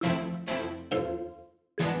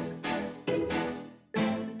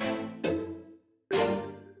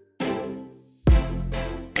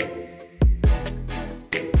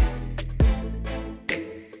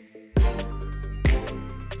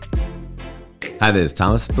Hi, this is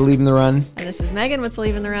Thomas, Believe in the Run, And this is Megan with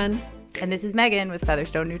Believe in the Run. And this is Megan with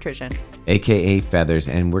Featherstone Nutrition. aka Feathers,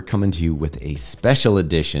 and we're coming to you with a special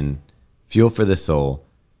edition, Fuel for the Soul,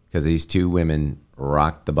 because these two women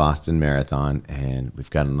rocked the Boston Marathon, and we've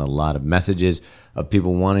gotten a lot of messages of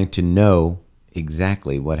people wanting to know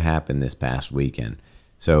exactly what happened this past weekend.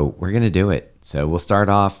 So we're going to do it. So we'll start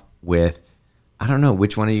off with, I don't know,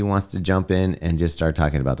 which one of you wants to jump in and just start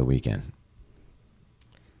talking about the weekend?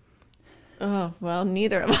 Oh, well,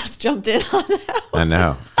 neither of us jumped in on that. I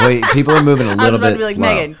know. Wait, people are moving a little bit I was about to be like,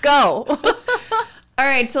 slow. Megan, go. All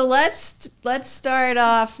right, so let's start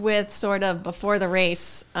off with sort of before the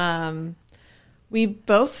race. We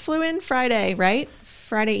both flew in Friday, right?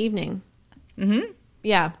 Friday evening. Mm-hmm.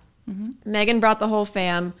 Yeah. Mm-hmm. Megan brought the whole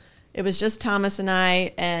fam. It was just Thomas and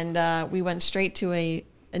I, and we went straight to a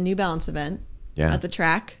New Balance event at the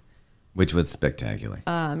track. Which was spectacular.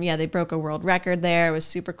 Yeah, they broke a world record there. It was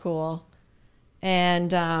super cool. And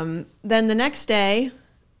then the next day,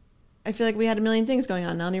 I feel like we had a million things going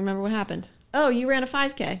on. I don't even remember what happened. Oh, you ran a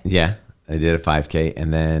 5K. Yeah, I did a 5K,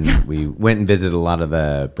 and then we went and visited a lot of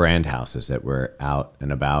the brand houses that were out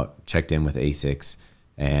and about, checked in with ASICS,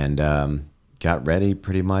 and got ready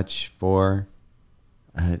pretty much for,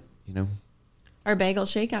 Our bagel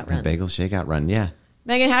shakeout run. our bagel shakeout run. Yeah.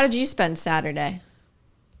 Megan, how did you spend Saturday?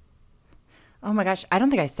 Oh my gosh, I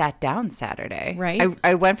don't think I sat down Saturday. Right.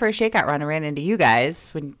 I went for a shakeout run and ran into you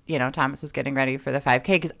guys when, Thomas was getting ready for the 5K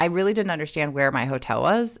because I really didn't understand where my hotel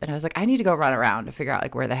was. And I was like, I need to go run around to figure out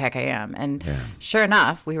like where the heck I am. And sure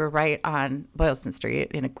enough, we were right on Boylston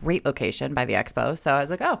Street in a great location by the expo. So I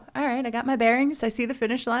was like, oh, all right, I got my bearings. I see the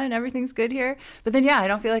finish line. Everything's good here. But then, I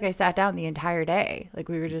don't feel like I sat down the entire day. Like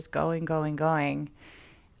we were just going. That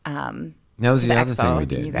was the other thing we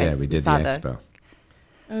did. Yeah, we did the expo.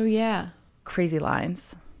 Oh, yeah. Crazy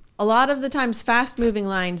lines. A lot of the times fast-moving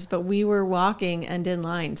lines, but we were walking and in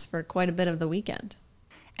lines for quite a bit of the weekend.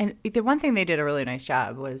 And the one thing they did a really nice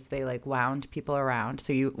job was they like wound people around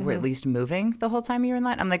so you were at least moving the whole time you were in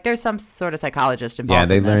line. I'm like, there's some sort of psychologist involved. Yeah,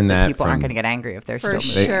 they in this, learned that people aren't going to get angry if they're still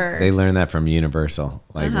moving. Sure. They learned that from Universal.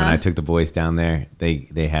 Like when I took the boys down there,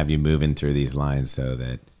 they have you moving through these lines so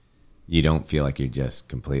that you don't feel like you're just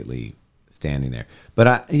completely standing there.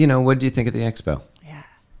 But what did you think of the expo?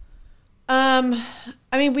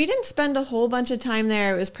 I mean, we didn't spend a whole bunch of time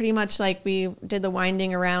there. It was pretty much like we did the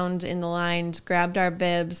winding around in the lines, grabbed our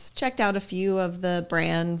bibs, checked out a few of the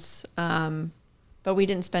brands, but we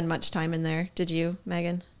didn't spend much time in there. Did you,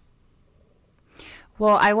 Megan?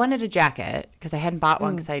 Well, I wanted a jacket because I hadn't bought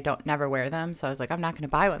one because I never wear them. So I was like, I'm not going to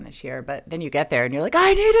buy one this year. But then you get there and you're like,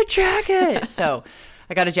 I need a jacket. So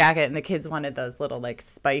I got a jacket and the kids wanted those little like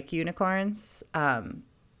spike unicorns.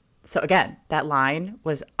 So again, that line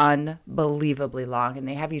was unbelievably long, and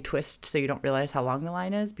they have you twist so you don't realize how long the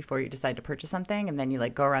line is before you decide to purchase something, and then you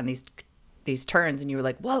like go around these turns, and you were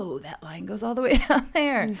like, "Whoa, that line goes all the way down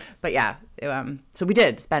there." But yeah, so we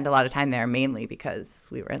did spend a lot of time there, mainly because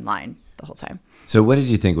we were in line the whole time. So, what did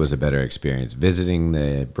you think was a better experience, visiting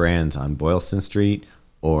the brands on Boylston Street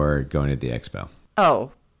or going to the expo?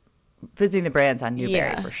 Oh, visiting the brands on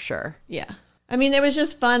Newberry for sure. Yeah. I mean, it was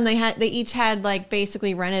just fun. They each had like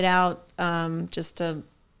basically rented out just a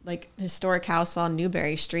like historic house on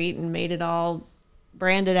Newberry Street and made it all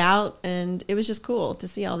branded out, and it was just cool to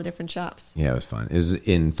see all the different shops. Yeah, it was fun. It was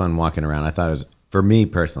fun walking around. I thought it was, for me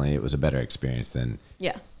personally, it was a better experience than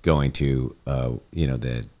going to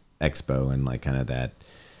the expo and like kind of that.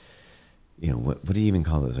 What do you even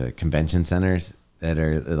call those? Convention centers that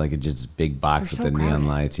are like just big box with the neon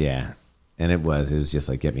lights. Yeah, and it was just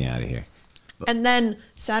like, get me out of here. And then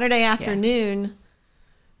Saturday afternoon,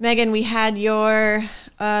 Megan, we had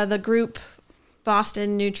the group,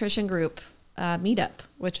 Boston Nutrition Group meetup,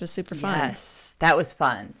 which was super fun. Yes, that was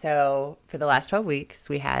fun. So for the last 12 weeks,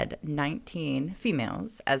 we had 19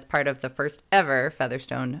 females as part of the first ever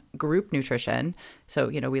Featherstone group nutrition. So,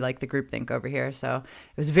 we like the group think over here. So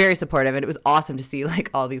it was very supportive, and it was awesome to see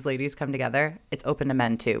like all these ladies come together. It's open to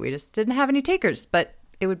men too. We just didn't have any takers, but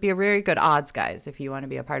it would be a very good odds, guys, if you want to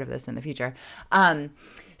be a part of this in the future.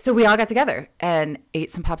 So we all got together and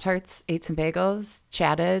ate some Pop-Tarts, ate some bagels,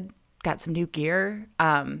 chatted, got some new gear,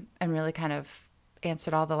 and really kind of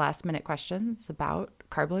answered all the last-minute questions about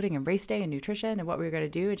carb loading and race day and nutrition and what we were going to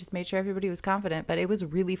do, and just made sure everybody was confident. But it was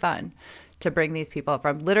really fun to bring these people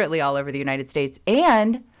from literally all over the United States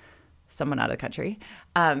and someone out of the country,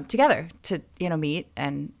 together to, meet.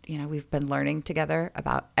 And, we've been learning together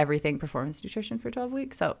about everything performance nutrition for 12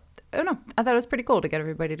 weeks. So I don't know. I thought it was pretty cool to get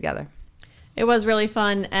everybody together. It was really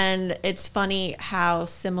fun. And it's funny how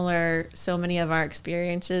similar so many of our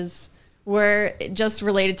experiences were just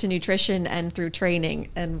related to nutrition and through training,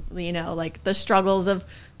 and like the struggles of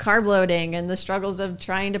carb loading and the struggles of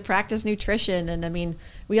trying to practice nutrition. And I mean,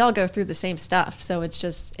 we all go through the same stuff, so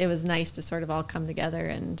it was nice to sort of all come together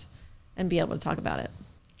and be able to talk about it.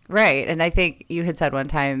 Right. And I think you had said one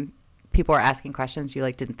time people were asking questions you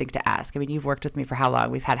like didn't think to ask. I mean, you've worked with me for how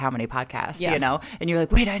long? We've had how many podcasts, and you're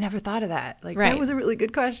like, wait, I never thought of that. Like, right. That was a really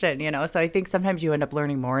good question, So I think sometimes you end up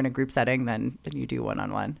learning more in a group setting than you do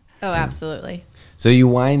one-on-one. Oh, absolutely. So you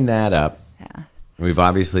wind that up. Yeah. We've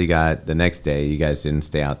obviously got the next day. You guys didn't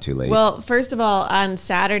stay out too late. Well, first of all, on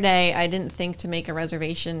Saturday, I didn't think to make a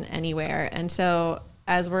reservation anywhere. And so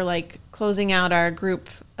as we're like closing out our group,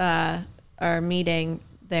 our meeting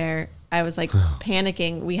there, I was like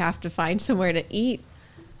panicking. We have to find somewhere to eat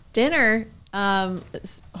dinner,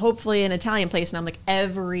 hopefully an Italian place. And I'm like,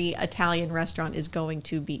 every Italian restaurant is going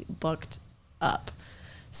to be booked up.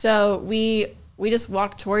 So we just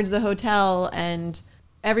walked towards the hotel, and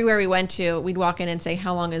everywhere we went to, we'd walk in and say,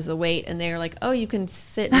 how long is the wait? And they were like, oh, you can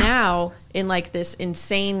sit now in like this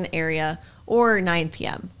insane area or 9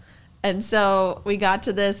 p.m. And so we got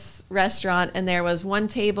to this restaurant, and there was one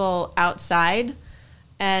table outside,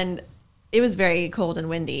 and it was very cold and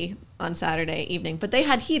windy on Saturday evening, but they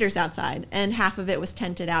had heaters outside, and half of it was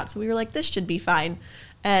tented out. So we were like, this should be fine.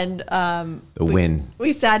 And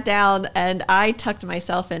we sat down, and I tucked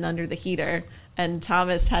myself in under the heater, and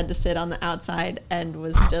Thomas had to sit on the outside and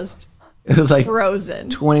was just it was like frozen.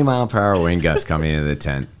 20-mile-per-hour wind gusts coming into the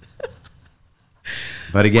tent.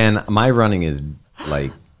 But again, my running is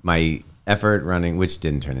like my effort running, which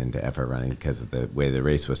didn't turn into effort running because of the way the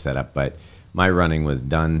race was set up, but my running was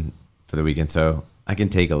done for the weekend, so I can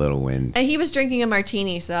take a little wind. And he was drinking a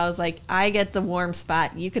martini, so I was like, I get the warm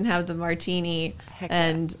spot. You can have the martini. Heck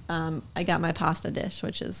and I got my pasta dish,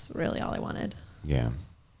 which is really all I wanted. Yeah.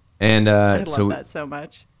 And I love that so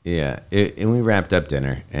much. Yeah. And we wrapped up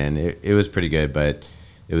dinner, and it was pretty good, but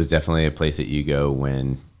it was definitely a place that you go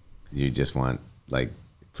when you just want, like,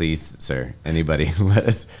 please, sir, anybody,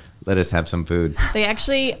 let us have some food. They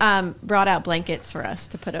actually brought out blankets for us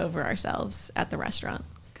to put over ourselves at the restaurant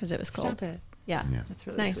because it was cold. Stop it. Yeah. That's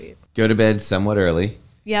really nice. sweet. Go to bed somewhat early.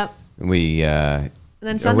 Yep. We and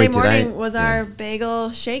then Sunday morning was our bagel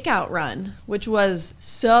shakeout run, which was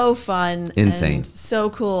so fun. Insane. And so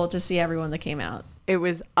cool to see everyone that came out. It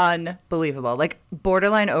was unbelievable. Like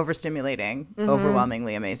borderline overstimulating,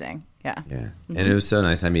 overwhelmingly amazing. Yeah. Yeah. And it was so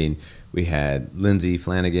nice. I mean, we had Lindsay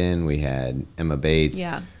Flanagan, we had Emma Bates.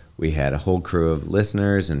 Yeah. We had a whole crew of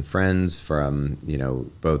listeners and friends from,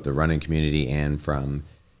 both the running community and from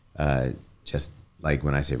just like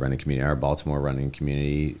when I say running community, our Baltimore running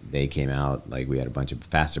community, they came out. Like we had a bunch of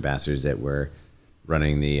fast ambassadors that were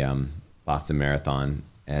running the Boston Marathon,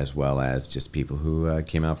 as well as just people who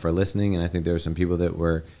came out for listening. And I think there were some people that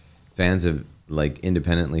were fans of, like,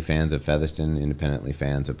 independently fans of Featherston, independently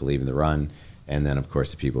fans of Believe in the Run. And then, of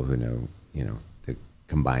course, the people who know, the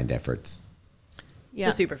combined efforts. Yeah.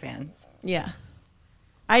 The super fans. Yeah.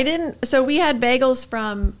 So we had bagels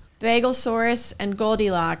from Bagelsaurus and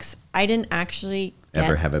Goldilocks. I didn't actually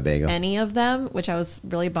Ever have a bagel? any of them, which I was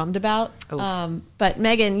really bummed about. But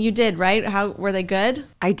Megan, you did, right? How were they good?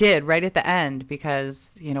 I did right at the end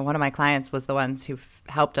because, one of my clients was the ones who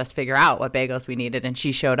helped us figure out what bagels we needed. And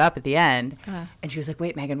she showed up at the end and she was like,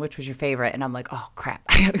 wait, Megan, which was your favorite? And I'm like, oh, crap,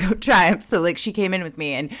 I got to go try them. So like she came in with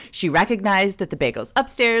me and she recognized that the bagels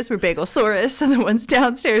upstairs were Bagelsaurus and the ones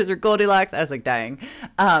downstairs were Goldilocks. I was like dying.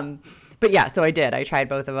 But yeah, so I did. I tried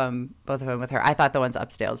both of them with her. I thought the ones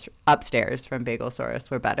upstairs from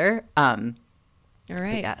Bagelsaurus were better. All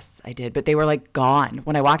right. Yes, I did. But they were like gone.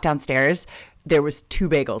 When I walked downstairs, there was 2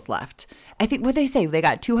 bagels left. I think what they say, they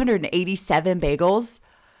got 287 bagels,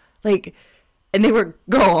 and they were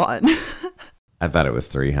gone. I thought it was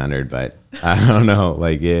 300, but I don't know.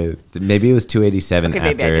 Maybe it was 287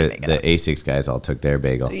 after the ASICS guys all took their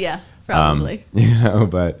bagel. Yeah, probably.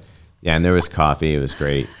 But yeah, and there was coffee. It was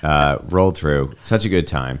great. Rolled through. Such a good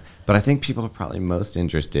time. But I think people are probably most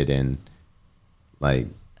interested in,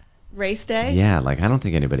 race day? Yeah, I don't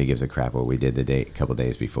think anybody gives a crap what we did a couple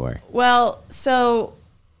days before. Well, so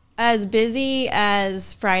as busy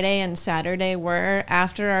as Friday and Saturday were,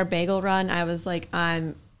 after our bagel run, I was like,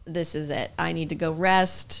 this is it. I need to go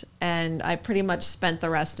rest. And I pretty much spent the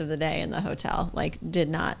rest of the day in the hotel. Did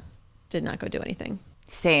not go do anything.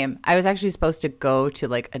 Same. I was actually supposed to go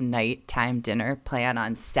to a nighttime dinner plan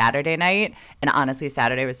on Saturday night. And honestly,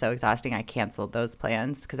 Saturday was so exhausting. I canceled those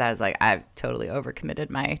plans because I was like, I've totally overcommitted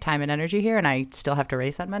my time and energy here and I still have to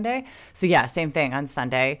race on Monday. So yeah, same thing on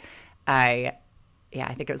Sunday. I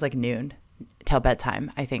think it was noon. till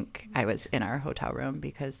bedtime. I think I was in our hotel room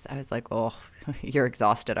because I was like, oh, you're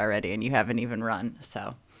exhausted already and you haven't even run.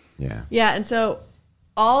 So Yeah. Yeah, and so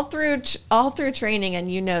all through training,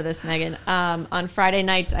 and you know this, Megan, on Friday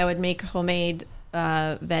nights I would make homemade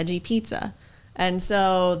veggie pizza. And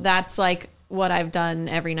so that's like what I've done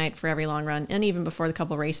every night for every long run, and even before the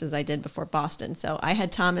couple races I did before Boston. So I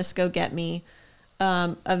had Thomas go get me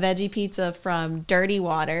a veggie pizza from Dirty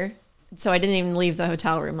Water. So I didn't even leave the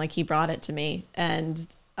hotel room. Like, he brought it to me, and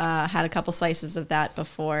had a couple slices of that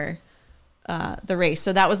before the race.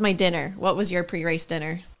 So that was my dinner. What was your pre-race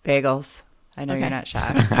dinner? bagels. I know Okay. you're not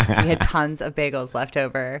shocked. We had tons of bagels left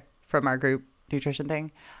over from our group nutrition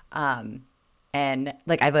thing. And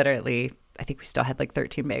like, I think we still had like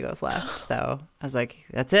 13 bagels left. So I was like,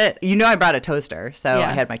 that's it. You know, I brought a toaster. So Yeah.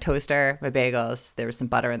 I had my toaster, my bagels. There was some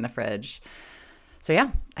butter in the fridge. So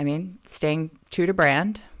yeah, I mean, staying true to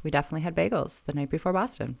brand, we definitely had bagels the night before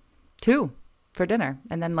Boston. 2 for dinner.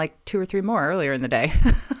 And then like 2 or 3 more earlier in the day.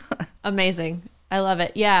 Amazing. I love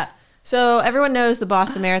it. Yeah. So everyone knows the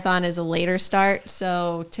Boston Marathon is a later start.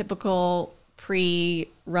 So typical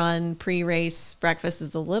pre-run, pre-race breakfast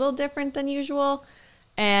is a little different than usual.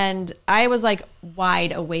 And I was like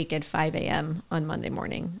wide awake at 5 a.m. on Monday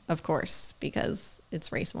morning, of course, because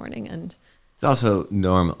it's race morning. And It's also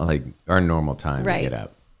normal, like our normal time Right. to get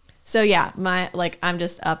up. so, yeah, I'm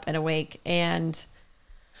just up and awake. And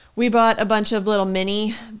we bought a bunch of little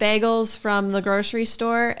mini bagels from the grocery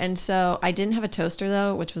store. And so I didn't have a toaster,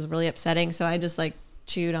 though, which was really upsetting. So I just like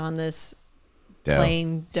chewed on this Dough.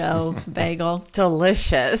 plain dough bagel.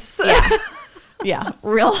 Delicious. Yeah,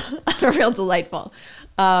 real delightful.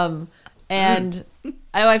 And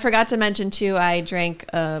I forgot to mention too, I drank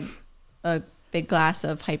a big glass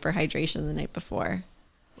of hyperhydration the night before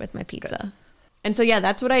with my pizza. Good. And so, yeah,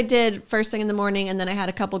 that's what I did first thing in the morning. And then I had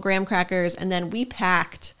a couple graham crackers, and then we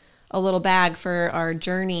packed a little bag for our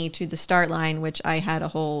journey to the start line, which I had a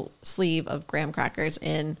whole sleeve of graham crackers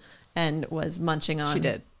in and was munching on. She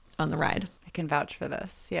did. On the ride. I can vouch for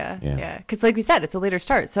this. Yeah. Yeah. Yeah. Because like we said, it's a later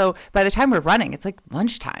start. So by the time we're running, it's like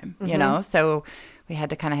lunchtime, you know? So we had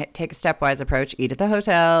to kind of take a stepwise approach, eat at the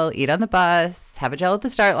hotel, eat on the bus, have a gel at the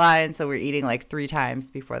start line. So we're eating like 3 times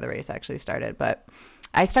before the race actually started. But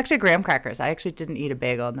I stuck to graham crackers. I actually didn't eat a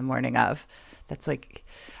bagel in the morning of. That's like,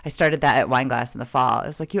 I started that at Wine Glass in the fall.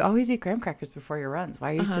 It's like, you always eat graham crackers before your runs.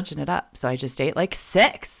 Why are you switching it up? So I just ate like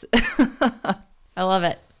 6. I love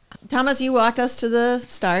it. Thomas, you walked us to the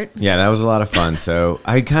start. Yeah, that was a lot of fun. So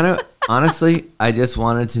I kind of, honestly, I just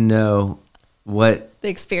wanted to know what The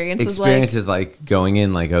experience is like going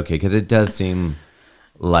in, like, okay, because it does seem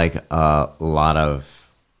like a lot of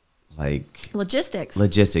like logistics.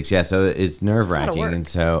 Yeah, so it's nerve of wracking. work. And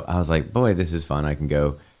so I was like, boy, this is fun. I can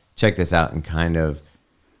go check this out and kind of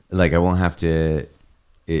like, I won't have to,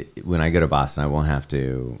 when I go to Boston, I won't have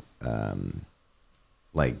to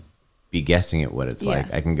like be guessing at what it's Yeah.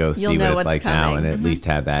 like. I can go You'll see know what it's what's like now coming. and at least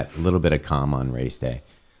have that little bit of calm on race day.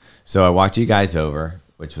 So I walked you guys over,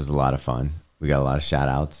 which was a lot of fun. We got a lot of shout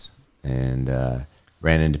outs and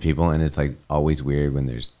ran into people. And it's like always weird when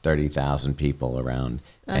there's 30,000 people around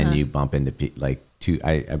and you bump into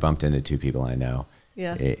I bumped into 2 people I know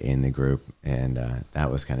Yeah. in the group. And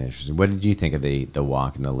that was kind of interesting. What did you think of the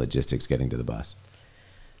walk and the logistics getting to the bus?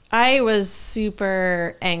 I was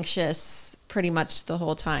super anxious pretty much the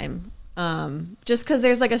whole time. Just because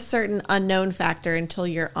there's like a certain unknown factor until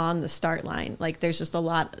you're on the start line. Like there's just a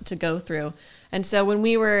lot to go through. And so when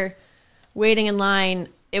we were waiting in line,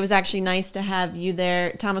 it was actually nice to have you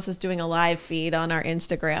there. Thomas was doing a live feed on our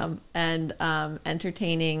Instagram and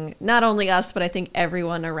entertaining not only us, but I think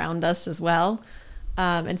everyone around us as well.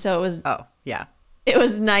 And so it was Oh, yeah. it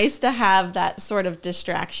was nice to have that sort of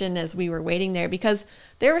distraction as we were waiting there, because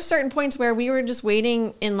there were certain points where we were just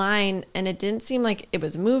waiting in line and it didn't seem like it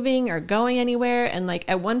was moving or going anywhere. And like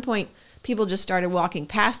at one point, people just started walking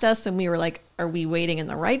past us and we were like, are we waiting in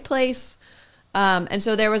the right place? And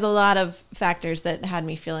so there was a lot of factors that had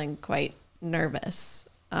me feeling quite nervous.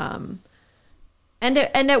 And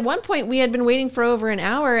at one point we had been waiting for over an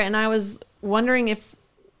hour and I was wondering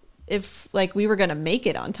if like we were going to make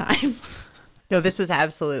it on time. No, this was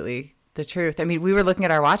absolutely the truth. I mean, we were looking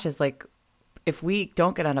at our watches like, if we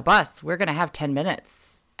don't get on a bus, we're going to have 10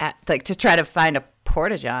 minutes to try to find a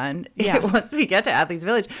porta-john once we get to Athletes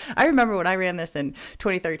Village. I remember when I ran this in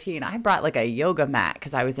 2013, I brought like a yoga mat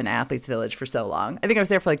because I was in Athletes Village for so long. I think I was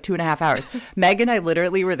there for like 2.5 hours. Meg and I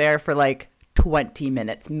literally were there for like 20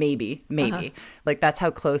 minutes, maybe. Like that's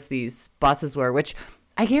how close these buses were, which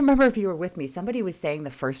I can't remember if you were with me. Somebody was saying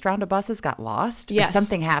the first round of buses got lost. Yes. Or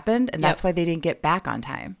something happened, and that's why they didn't get back on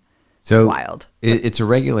time. So Wild. It's a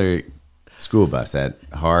regular School bus, that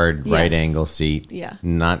hard right Yes. angle seat. Yeah.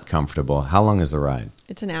 Not comfortable. How long is the ride?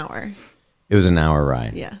 It's an hour. It was an hour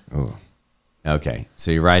ride. Yeah. Ooh. Okay.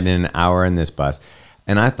 So you're riding an hour in this bus.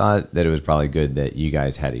 And I thought that it was probably good that you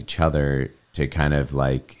guys had each other to kind of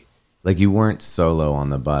like you weren't solo on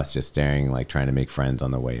the bus, just staring, like trying to make friends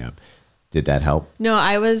on the way up. Did that help? No,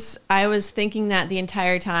 I was thinking that the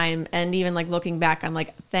entire time, and even like looking back, I'm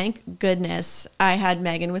like, thank goodness I had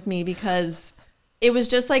Megan with me, because it was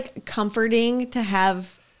just like comforting to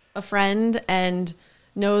have a friend and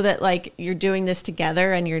know that like you're doing this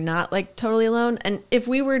together and you're not like totally alone. And if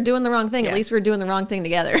we were doing the wrong thing, at least we were doing the wrong thing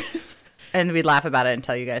together. And we'd laugh about it and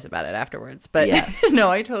tell you guys about it afterwards. But Yeah. no,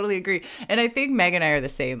 I totally agree. And I think Meg and I are the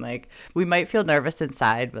same. Like, we might feel nervous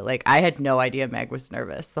inside, but like, I had no idea Meg was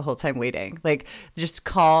nervous the whole time waiting. Like, just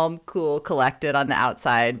calm, cool, collected on the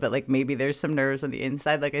outside, but like maybe there's some nerves on the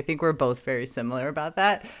inside. Like, I think we're both very similar about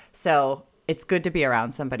that. So it's good to be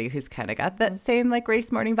around somebody who's kind of got that same like race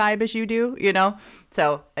morning vibe as you do, you know?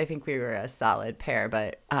 So I think we were a solid pair.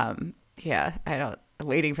 But yeah,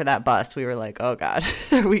 waiting for that bus, we were like, oh God,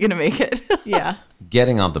 are we going to make it? Yeah.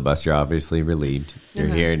 Getting off the bus, you're obviously relieved. You're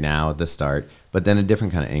here now at the start, but then a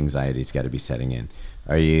different kind of anxiety's got to be setting in.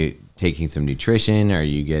 Are you taking some nutrition? Are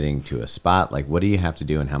you getting to a spot? Like, what do you have to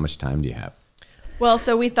do and how much time do you have? Well,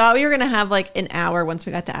 so we thought we were going to have like an hour once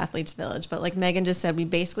we got to Athletes Village, but like Megan just said, we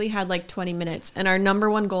basically had like 20 minutes, and our number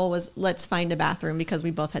one goal was let's find a bathroom, because we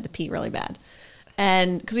both had to pee really bad.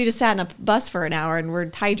 And because we just sat in a bus for an hour and we're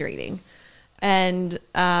hydrating. And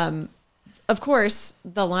of course,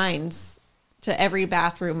 the lines to every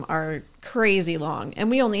bathroom are crazy long,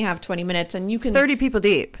 and we only have 20 minutes, and you can 30 people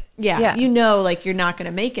deep. yeah. You know, like you're not going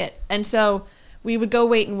to make it. And so we would go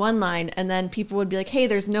wait in one line, and then people would be like, hey,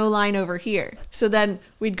 there's no line over here. So then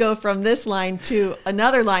we'd go from this line to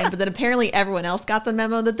another line, but then apparently everyone else got the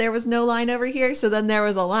memo that there was no line over here. So then there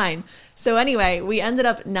was a line. So anyway, we ended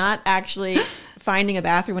up not actually finding a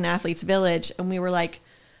bathroom in Athletes Village. And we were like,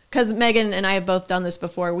 because Megan and I have both done this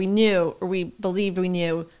before, we knew, or we believed we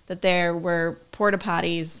knew, that there were porta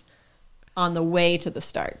potties on the way to the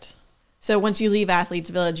start. So once you leave Athletes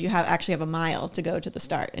Village, you actually have a mile to go to the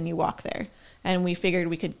start, and you walk there. And we figured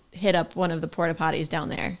we could hit up one of the porta potties down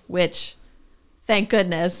there, which, thank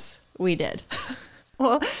goodness, we did.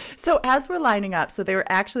 Well, so as we're lining up, so they were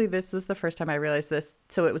actually, this was the first time I realized this.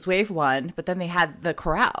 So it was wave 1, but then they had the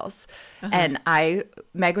corrals. And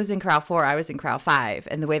Meg was in corral 4, I was in corral 5.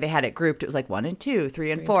 And the way they had it grouped, it was like 1 and 2,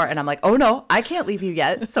 3 and 4. And I'm like, oh no, I can't leave you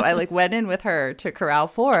yet. So I like went in with her to corral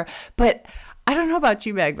 4. But I don't know about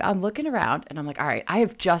you, Meg, but I'm looking around and I'm like, all right, I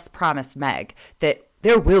have just promised Meg that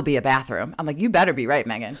there will be a bathroom. I'm like, you better be right,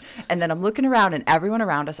 Megan. And then I'm looking around, and everyone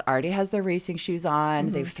around us already has their racing shoes on.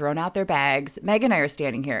 They've thrown out their bags. Meg and I are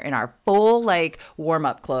standing here in our full like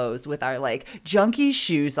warm-up clothes with our like junkie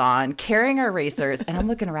shoes on, carrying our racers. And I'm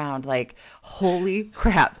looking around like, holy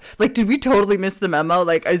crap. Like, did we totally miss the memo?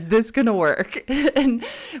 Like, is this going to work? And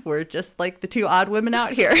we're just like the two odd women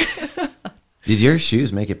out here. Did your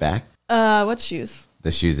shoes make it back? What shoes?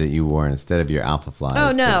 The shoes that you wore instead of your Alpha Flies. Oh,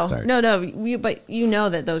 to the no. start. No. But you know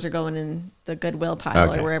that those are going in the Goodwill pile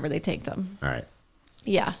Okay. or wherever they take them. All right.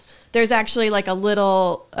 Yeah. There's actually like a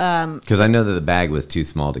little, Because I know that the bag was too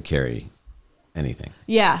small to carry anything.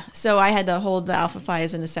 yeah. So I had to hold the Alpha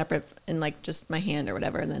Flies in a separate, in like just my hand or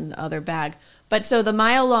whatever, and then the other bag. But so the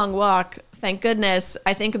mile-long walk, thank goodness,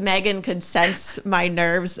 I think Megan could sense my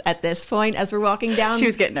nerves at this point as we're walking down. She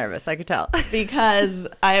was getting nervous, I could tell. Because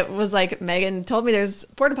I was like, Megan told me there's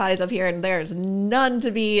porta potties up here and there's none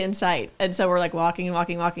to be in sight. And so we're like walking and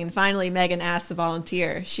walking, walking. And finally, Megan asked the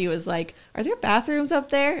volunteer, she was like, are there bathrooms up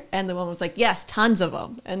there? And the woman was like, yes, tons of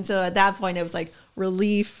them. And so at that point, it was like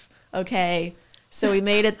relief. Okay. So we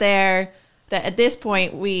made it there. That at this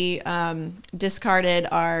point, we discarded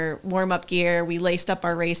our warm-up gear. We laced up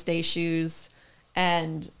our race day shoes.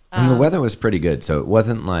 And the weather was pretty good. So it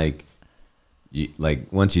wasn't like,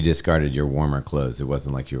 once you discarded your warmer clothes, it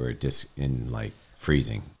wasn't like you were in like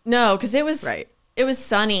freezing. no, because it was Right. It was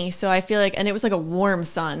sunny, so I feel like, and it was like a warm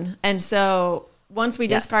sun. And so once we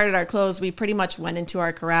Yes. discarded our clothes, we pretty much went into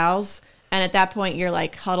our corrals. And at that point, you're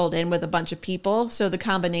like huddled in with a bunch of people. So the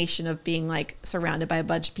combination of being like surrounded by a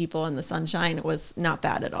bunch of people in the sunshine was not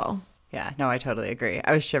bad at all. Yeah, no, I totally agree.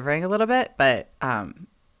 I was shivering a little bit, but I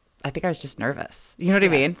think I was just nervous. You know what I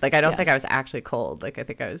mean? Like, I don't think I was actually cold. Like, I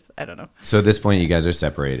think I don't know. So at this point, you guys are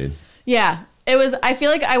separated. Yeah. It was, I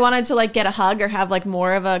feel like I wanted to like get a hug or have like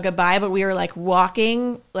more of a goodbye, but we were like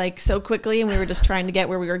walking like so quickly and we were just trying to get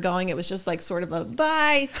where we were going. It was just like sort of a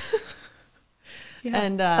bye. Yeah.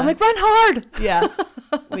 And I'm like, run hard. yeah,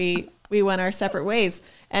 we went our separate ways.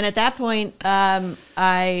 And at that point,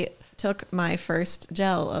 I took my first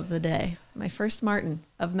gel of the day, my first Martin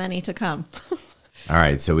of many to come. All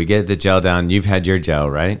right, so we get the gel down. You've had your gel,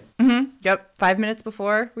 right? Mm-hmm. Yep. 5 minutes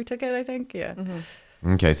before we took it, I think. Yeah.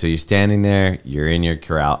 Mm-hmm. Okay, so you're standing there. You're in your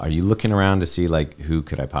corral. Are you looking around to see, like, who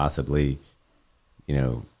could I possibly,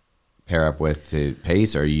 pair up with to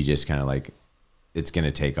pace? Or are you just kind of like, it's going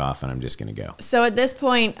to take off and I'm just going to go? So at this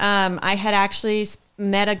point, I had actually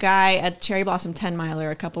met a guy at Cherry Blossom 10 Miler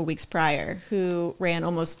a couple weeks prior who ran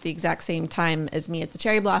almost the exact same time as me at the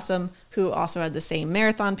Cherry Blossom, who also had the same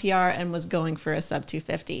marathon PR and was going for a sub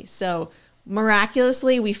 250. So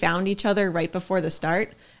miraculously, we found each other right before the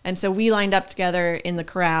start. And so we lined up together in the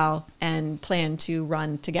corral and planned to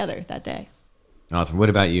run together that day. Awesome. What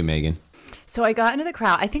about you, Megan? So I got into the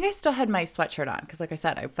crowd. I think I still had my sweatshirt on because, like I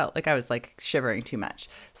said, I felt like I was like shivering too much.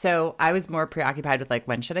 So I was more preoccupied with like,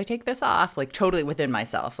 when should I take this off? Like totally within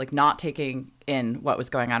myself, like not taking in what was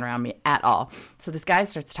going on around me at all. So this guy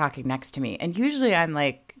starts talking next to me. And usually I'm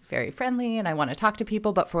like very friendly and I want to talk to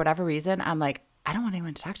people. But for whatever reason, I'm like, I don't want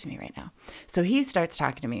anyone to talk to me right now. So he starts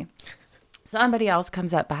talking to me. Somebody else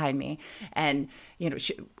comes up behind me and,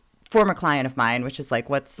 former client of mine, which is like,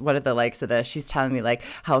 what are the likes of this? She's telling me like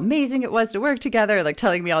how amazing it was to work together, like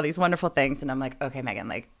telling me all these wonderful things. And I'm like, okay, Megan,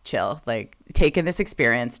 like chill, like take in this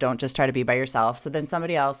experience. Don't just try to be by yourself. So then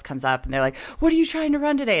somebody else comes up and they're like, what are you trying to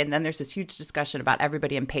run today? And then there's this huge discussion about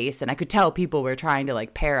everybody in pace. And I could tell people were trying to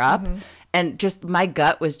like pair up. Mm-hmm. And just my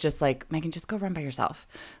gut was just like, Megan, just go run by yourself.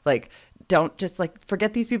 Like, don't just like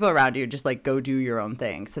forget these people around you, just like go do your own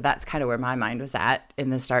thing. So that's kind of where my mind was at in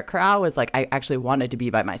the start corral, was like I actually wanted to be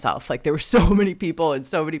by myself. Like there were so many people and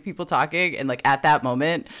so many people talking, and like at that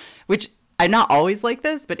moment, which I'm not always like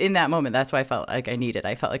this, but in that moment, that's what I felt like I needed.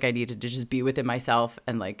 I felt like I needed to just be within myself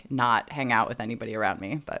and like not hang out with anybody around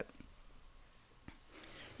me. But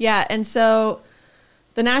yeah, and so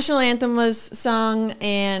the national anthem was sung,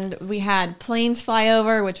 and we had planes fly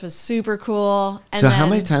over, which was super cool. And so how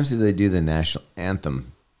many times did they do the national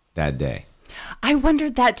anthem that day? I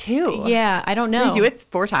wondered that too. Yeah, I don't know. Did they do it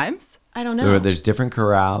 4 times? I don't know. There's different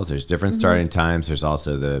corrals. There's different starting times. There's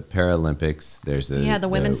also the Paralympics. There's the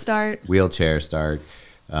women's start. Wheelchair start.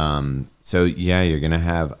 So, yeah, you're going to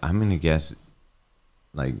have, I'm going to guess,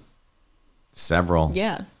 like several.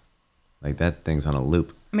 Yeah. Like that thing's on a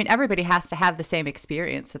loop. I mean, everybody has to have the same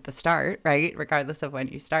experience at the start, right? Regardless of when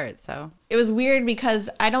you start. So it was weird because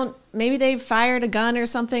maybe they fired a gun or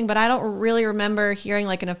something, but I don't really remember hearing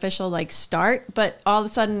like an official like start, but all of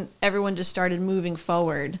a sudden everyone just started moving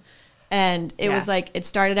forward. And it was like, it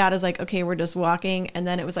started out as like, okay, we're just walking. And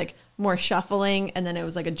then it was like more shuffling. And then it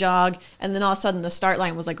was like a jog. And then all of a sudden the start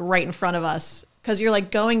line was like right in front of us. Cause you're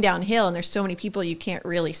like going downhill and there's so many people you can't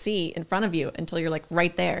really see in front of you until you're like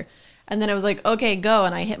right there. And then it was like, okay, go.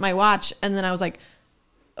 And I hit my watch. And then I was like,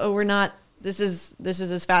 oh, we're not, this is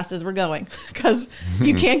as fast as we're going. Because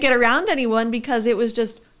you can't get around anyone because it was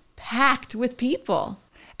just packed with people.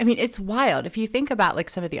 I mean, it's wild. If you think about like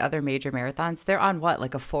some of the other major marathons, they're on what,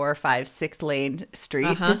 like a 4, 5, 6 lane street.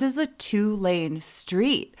 Uh-huh. This is a 2-lane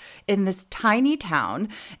street in this tiny town.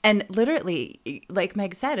 And literally, like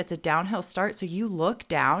Meg said, it's a downhill start. So you look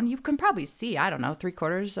down, you can probably see, I don't know,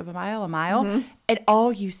 3/4 of a mile. Mm-hmm. And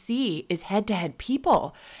all you see is head-to-head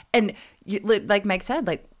people. And like Meg said,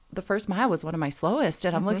 like the first mile was one of my slowest.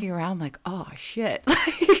 And I'm looking around like, oh, shit.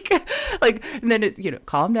 And then,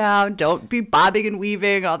 calm down. Don't be bobbing and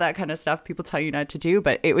weaving, all that kind of stuff people tell you not to do.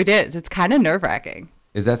 But it is. It's kind of nerve-wracking.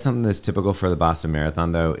 Is that something that's typical for the Boston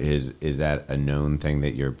Marathon, though? Is that a known thing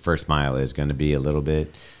that your first mile is going to be a little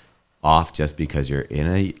bit off just because you're in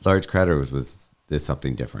a large crowd, or was this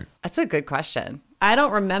something different? That's a good question. I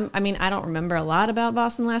don't remember a lot about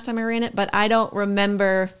Boston last time I ran it, but I don't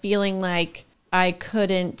remember feeling like I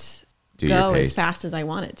couldn't go as fast as I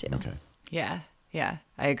wanted to. Okay. Yeah,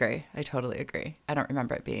 I agree. I totally agree. I don't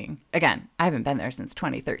remember it being, again, I haven't been there since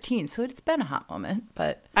 2013, so it's been a hot moment,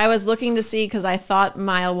 but. I was looking to see, because I thought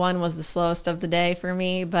mile 1 was the slowest of the day for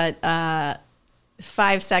me, but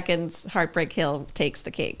 5 seconds Heartbreak Hill takes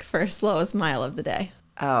the cake for slowest mile of the day.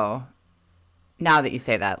 Oh, now that you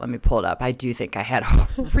say that, let me pull it up. I do think I had a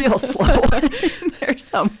real slow one in there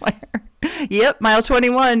somewhere. Yep, mile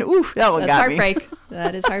 21. Ooh, that one got heartbreak. me.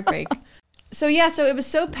 That is heartbreak. So it was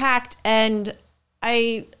so packed, and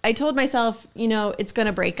I told myself, it's going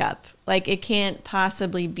to break up. Like, it can't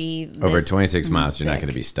possibly be this over 26 miles, thick. You're not going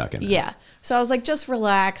to be stuck in it. Yeah. So I was like, just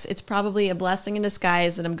relax. It's probably a blessing in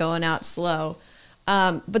disguise that I'm going out slow.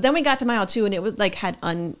 But then we got to mile 2, and it was like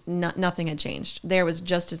nothing had changed. There was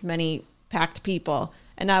just as many packed people.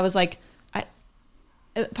 And I was like,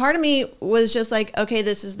 part of me was just like, okay,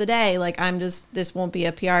 this is the day. Like, this won't be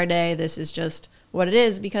a PR day. This is just what it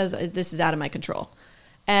is, because this is out of my control.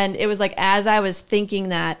 And it was like, as I was thinking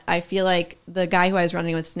that, I feel like the guy who I was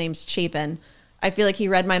running with, his name's Chapin, I feel like he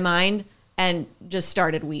read my mind and just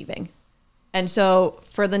started weaving. And so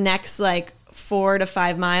for the next like 4 to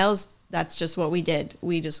 5 miles, that's just what we did.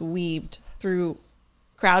 We just weaved through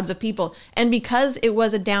crowds of people. And because it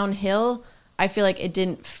was a downhill, I feel like it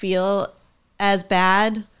didn't feel as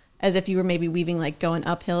bad as if you were maybe weaving like going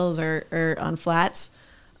up hills or on flats.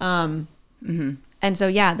 And so,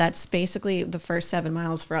 yeah, that's basically the first 7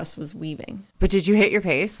 miles for us was weaving. But did you hit your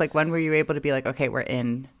pace? Like, when were you able to be like, okay, we're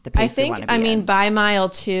in the pace we want to be in? By mile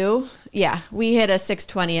 2, yeah, we hit a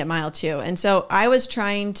 6:20 at mile 2. And so I was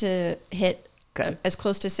trying to hit as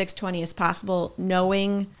close to 6:20 as possible,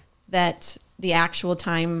 knowing that the actual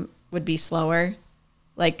time would be slower.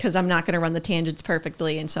 Like, because I'm not going to run the tangents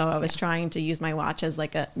perfectly. And so I was trying to use my watch as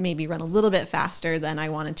like maybe run a little bit faster than I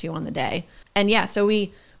wanted to on the day. And yeah, so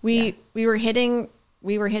we were hitting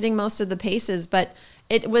most of the paces, but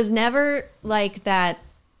it was never like that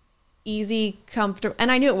easy, comfortable.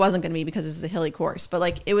 And I knew it wasn't going to be because this is a hilly course, but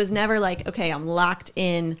like, it was never like, okay, I'm locked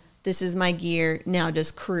in. This is my gear. Now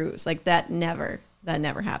just cruise. Like that never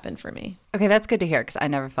happened for me. Okay. That's good to hear. Cause I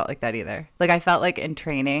never felt like that either. Like I felt like in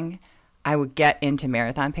training, I would get into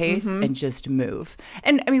marathon pace and just move.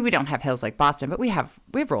 And I mean, we don't have hills like Boston, but we have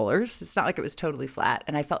rollers. It's not like it was totally flat.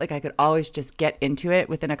 And I felt like I could always just get into it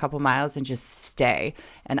within a couple miles and just stay.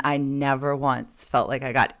 And I never once felt like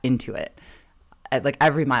I got into it. Like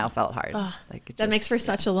every mile felt hard. That makes for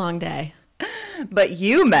such a long day. But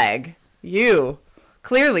you, Meg, you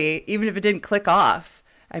clearly, even if it didn't click off,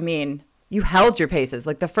 I mean, you held your paces.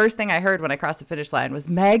 Like the first thing I heard when I crossed the finish line was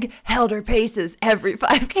Meg held her paces every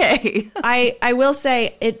 5K. I will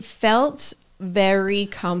say it felt very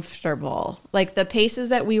comfortable. Like the paces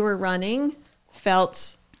that we were running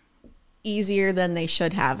felt easier than they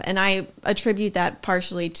should have. And I attribute that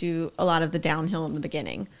partially to a lot of the downhill in the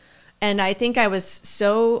beginning. And I think I was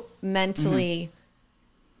so mentally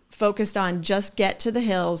focused on just get to the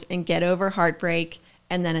hills and get over heartbreak,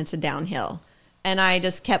 and then it's a downhill. And I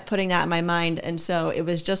just kept putting that in my mind. And so it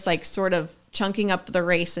was just like sort of chunking up the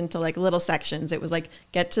race into like little sections. It was like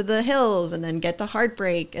get to the hills and then get to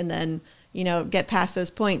heartbreak and then, get past those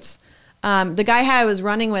points. The guy I was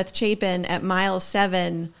running with, Chapin, at mile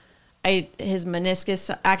 7, his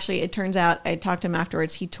meniscus, actually, it turns out, I talked to him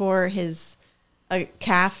afterwards, he tore his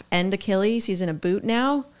calf and Achilles. He's in a boot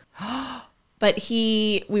now. But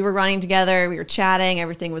we were running together, we were chatting,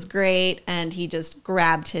 everything was great. And he just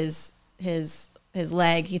grabbed his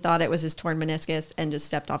leg. He thought it was his torn meniscus and just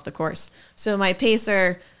stepped off the course. So my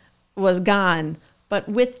pacer was gone. But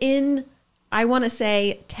within, I want to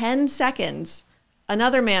say 10 seconds,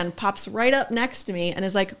 another man pops right up next to me and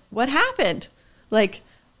is like, what happened? Like,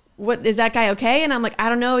 what is that guy okay? And I'm like, I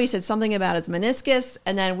don't know. He said something about his meniscus.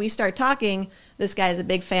 And then we start talking. This guy is a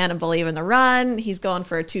big fan of Believe in the Run. He's going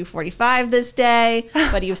for a 2:45 this day,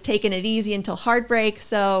 but he was taking it easy until heartbreak.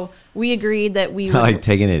 So we agreed that we would like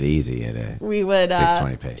taking it easy at a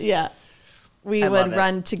 6:20 pace. Yeah. We would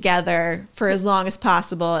run together for as long as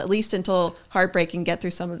possible, at least until heartbreak, and get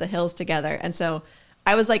through some of the hills together. And so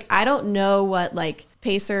I was like, I don't know what like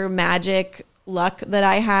pacer magic luck that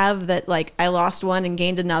I have that like I lost one and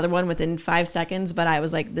gained another one within 5 seconds, but I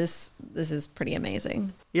was like, this is pretty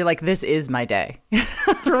amazing. You're like, this is my day.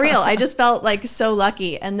 For real. I just felt like so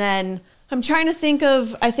lucky. And then I'm trying to think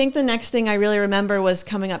I think the next thing I really remember was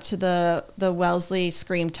coming up to the Wellesley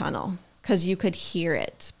Scream Tunnel, because you could hear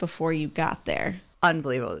it before you got there.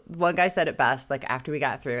 Unbelievable. One guy said it best, like after we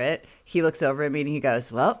got through it, he looks over at me and he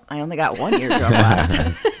goes, well, I only got one eardrum left.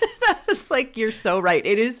 It's like, you're so right.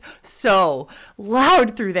 It is so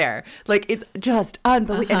loud through there. Like, it's just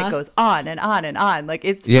unbelievable. And it goes on and on and on. Like,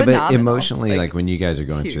 it's phenomenal. But emotionally, like when you guys are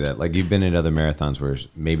going through that, like you've been in other marathons where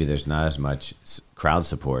maybe there's not as much crowd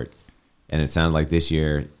support. And it sounded like this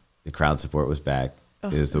year the crowd support was back.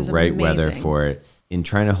 It was the right weather for it. In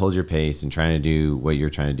trying to hold your pace and trying to do what you're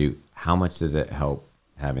trying to do, how much does it help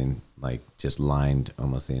having like just lined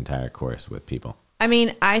almost the entire course with people? I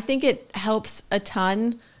mean, I think it helps a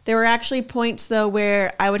ton. There were actually points, though,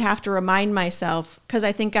 where I would have to remind myself, because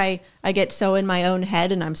I think I get so in my own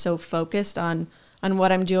head and I'm so focused on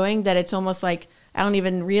what I'm doing that it's almost like I don't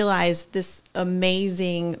even realize this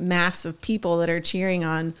amazing mass of people that are cheering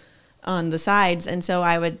on the sides. And so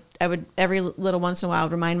I would every little once in a while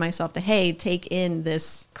remind myself to, hey, take in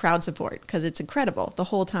this crowd support, because it's incredible the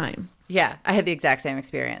whole time. Yeah, I had the exact same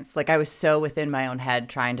experience. Like I was so within my own head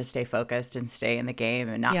trying to stay focused and stay in the game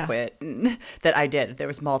and not quit that I did. There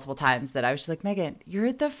was multiple times that I was just like, Megan, you're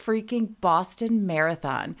at the freaking Boston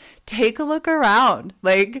Marathon. Take a look around.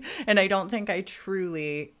 Like, and I don't think I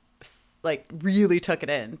truly like really took it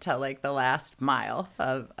in to like the last mile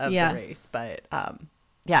of the race. But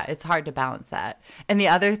yeah, it's hard to balance that. And the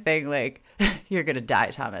other thing, like, you're going to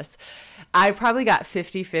die, Thomas. I probably got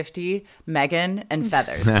 50-50 Megan and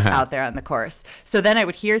feathers out there on the course. So then I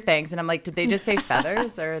would hear things and I'm like, did they just say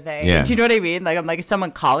feathers or are they, do you know what I mean? Like, I'm like, is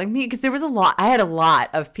someone calling me? Because there was I had a lot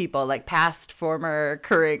of people, like past, former,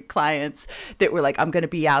 current clients that were like, I'm going to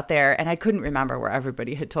be out there. And I couldn't remember where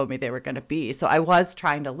everybody had told me they were going to be. So I was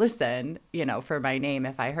trying to listen, you know, for my name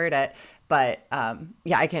if I heard it. But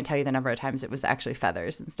yeah, I can't tell you the number of times it was actually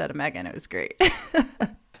feathers instead of Megan. It was great.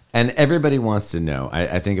 And everybody wants to know.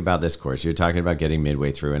 I think about this course. You're talking about getting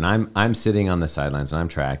midway through, and I'm sitting on the sidelines and I'm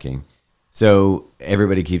tracking. So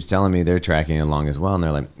everybody keeps telling me they're tracking along as well, and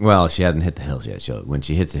they're like, "Well, she hasn't hit the hills yet. When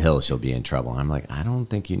she hits the hills, she'll be in trouble." I'm like, I don't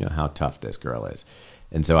think you know how tough this girl is.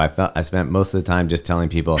 And so I spent most of the time just telling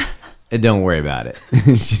people, "Don't worry about it.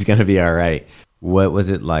 She's gonna be all right." What was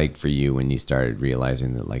it like for you when you started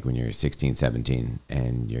realizing that, like when you're 16, 17,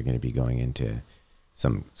 and you're going to be going into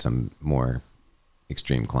some more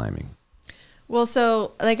extreme climbing? Well,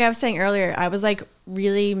 so like I was saying earlier, I was like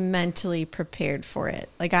really mentally prepared for it.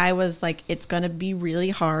 Like I was like, it's going to be really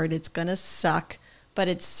hard. It's going to suck, but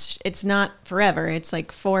it's not forever. It's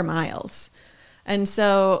like 4 miles. And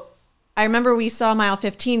so I remember we saw mile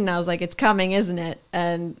 15 and I was like, it's coming, isn't it?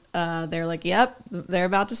 And they're like, yep, they're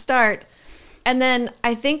about to start. And then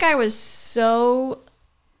I think I was so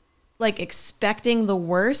like expecting the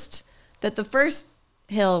worst that the first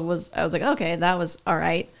hill I was like, okay, that was all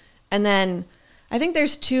right. And then I think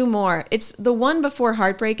there's 2 more. It's the one before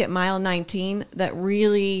Heartbreak at mile 19 that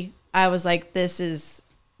really, I was like, this is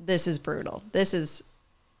brutal. This is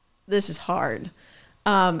hard.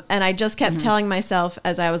 And I just kept telling myself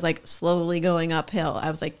as I was like slowly going uphill,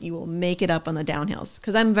 I was like, you will make it up on the downhills.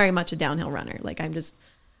 Cause I'm very much a downhill runner. Like I'm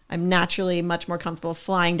naturally much more comfortable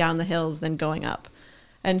flying down the hills than going up.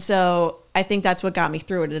 And so I think that's what got me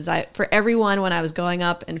through it. For everyone, when I was going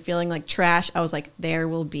up and feeling like trash, I was like, there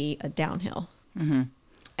will be a downhill. Mm-hmm.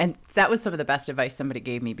 And that was some of the best advice somebody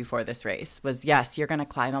gave me before this race was, yes, you're going to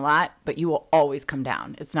climb a lot, but you will always come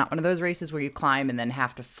down. It's not one of those races where you climb and then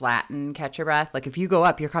have to flatten, catch your breath. Like if you go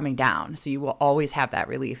up, you're coming down. So you will always have that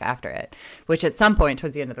relief after it, which at some point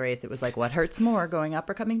towards the end of the race, it was like, what hurts more, going up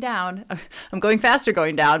or coming down? I'm going faster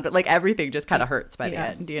going down, but like everything just kind of hurts by the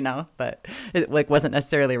end, you know, but it like wasn't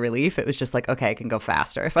necessarily relief. It was just like, okay, I can go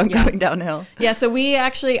faster if I'm going downhill. Yeah. So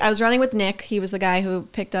I was running with Nick. He was the guy who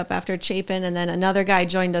picked up after Chapin. And then another guy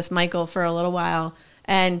joined us, Michael, for a little while,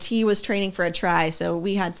 and he was training for a tri, so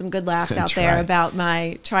we had some good laughs out there about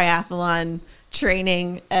my triathlon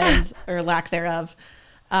training and or lack thereof.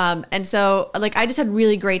 And so like I just had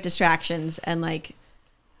really great distractions and like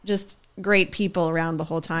just great people around the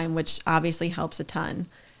whole time, which obviously helps a ton.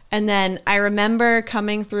 And then I remember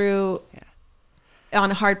coming through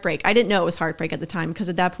on Heartbreak. I didn't know it was Heartbreak at the time because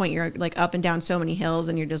at that point you're like up and down so many hills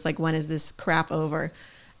and you're just like, when is this crap over?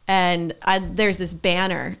 And there's this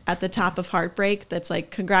banner at the top of Heartbreak that's like,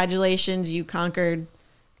 congratulations, you conquered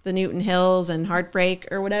the Newton Hills and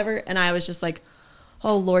Heartbreak or whatever. And I was just like,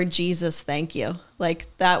 oh, Lord Jesus, thank you. Like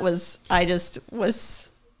I was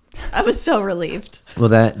so relieved. Well,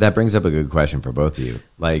 that brings up a good question for both of you.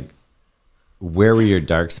 Like, where were your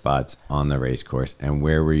dark spots on the race course? And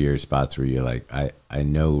where were your spots where you're like, I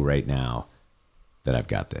know right now that I've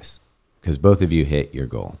got this? Because both of you hit your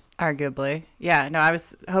goal. Arguably. Yeah, no, I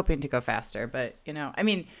was hoping to go faster, but you know, I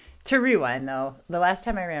mean, to rewind though, the last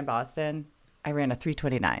time I ran Boston, I ran a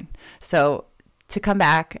 3:29. So to come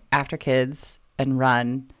back after kids and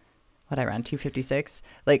run, what I ran 2:56,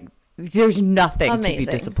 like there's nothing to be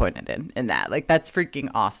disappointed in that. Like that's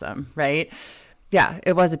freaking awesome, right? Yeah,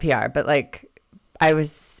 it was a PR, but like I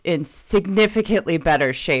was in significantly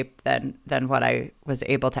better shape than what I was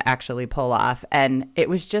able to actually pull off. And it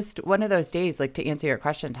was just one of those days, like to answer your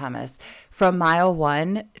question, Thomas, from mile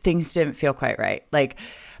 1, things didn't feel quite right. Like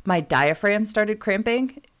my diaphragm started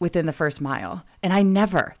cramping within the first mile. And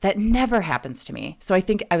that never happens to me. So I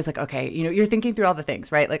think I was like, okay, you know, you're thinking through all the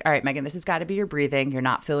things, right? Like, all right, Megan, this has got to be your breathing. You're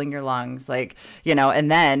not filling your lungs. Like, you know,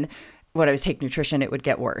 and then when I was taking nutrition, it would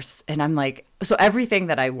get worse. And I'm like, so everything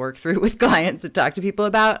that I work through with clients and talk to people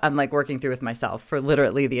about, I'm like working through with myself for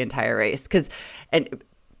literally the entire race.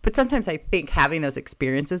 But sometimes I think having those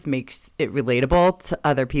experiences makes it relatable to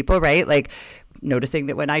other people, right? Like noticing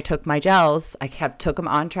that when I took my gels, I took them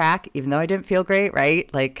on track, even though I didn't feel great,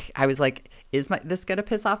 right? Like I was like, is this going to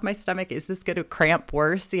piss off my stomach? Is this going to cramp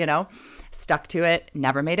worse? You know, stuck to it,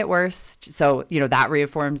 never made it worse. So, you know, that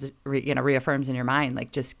reaffirms in your mind,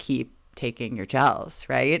 like just keep taking your gels,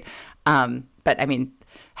 right? But I mean,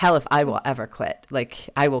 hell, if I will ever quit, like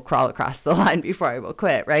I will crawl across the line before I will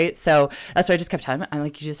quit, right? So that's why I just kept telling him, I'm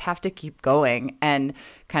like, you just have to keep going. And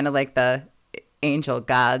kind of like the angel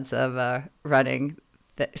gods of running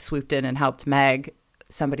that swooped in and helped Meg,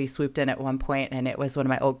 somebody swooped in at one point, and it was one of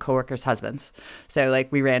my old coworkers' husbands. So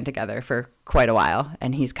like we ran together for quite a while,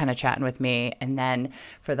 and he's kind of chatting with me. And then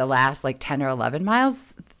for the last like 10 or 11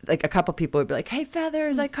 miles, like a couple people would be like, hey,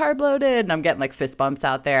 Feathers, I carb loaded. And I'm getting like fist bumps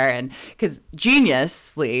out there. And because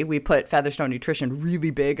geniusly, we put Featherstone Nutrition really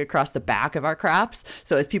big across the back of our crops.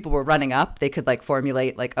 So as people were running up, they could like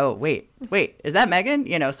formulate like, oh, wait, is that Megan?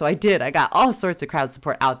 You know, so I got all sorts of crowd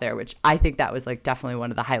support out there, which I think that was like definitely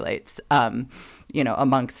one of the highlights, you know,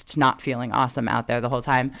 amongst not feeling awesome out there the whole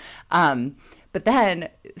time. But then,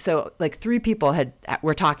 so like 3 people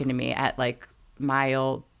were talking to me at like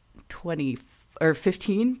mile 20 or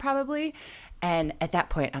 15 probably. And at that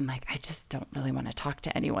point, I'm like, I just don't really want to talk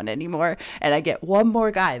to anyone anymore. And I get one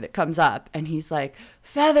more guy that comes up and he's like,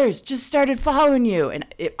 Feathers, just started following you. And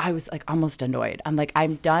I was like almost annoyed. I'm like,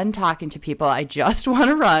 I'm done talking to people. I just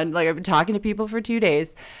want to run. Like I've been talking to people for 2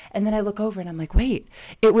 days. And then I look over and I'm like, wait,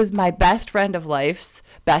 it was my best friend of life's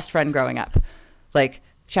best friend growing up. Like,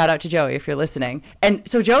 shout out to Joey if you're listening. And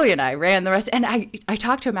so Joey and I ran the rest. And I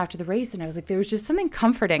talked to him after the race, and I was like, there was just something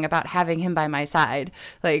comforting about having him by my side,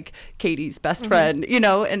 like Katie's best friend, you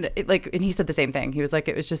know. And and he said the same thing. He was like,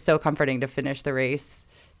 it was just so comforting to finish the race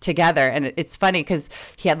together. And it's funny because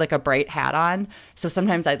he had like a bright hat on, so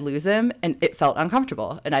sometimes I'd lose him and it felt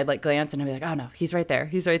uncomfortable, and I'd like glance and I'd be like, oh no, he's right there.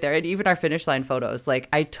 And even our finish line photos, like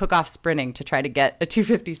I took off sprinting to try to get a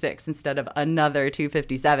 256 instead of another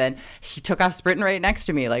 257. He took off sprinting right next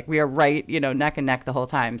to me, like we are right, you know, neck and neck the whole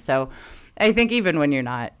time. So I think even when you're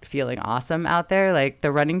not feeling awesome out there, like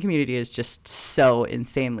the running community is just so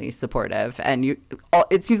insanely supportive. And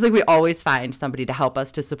it seems like we always find somebody to help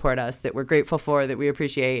us, to support us, that we're grateful for, that we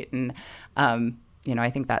appreciate. And, you know, I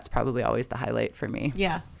think that's probably always the highlight for me.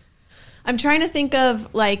 Yeah. I'm trying to think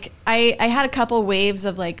of like, I had a couple waves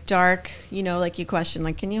of like dark, you know, like you question,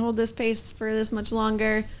 like, can you hold this pace for this much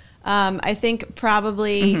longer? I think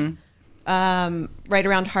probably right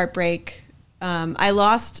around Heartbreak. I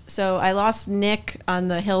lost Nick on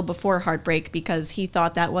the hill before Heartbreak because he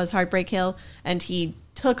thought that was Heartbreak Hill, and he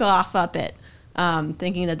took off up it,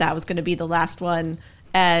 thinking that was going to be the last one.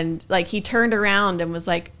 And like he turned around and was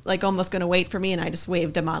like almost going to wait for me, and I just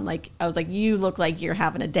waved him on. Like I was like, you look like you're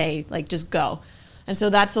having a day, like just go. And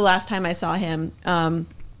so that's the last time I saw him. And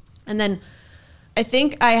then I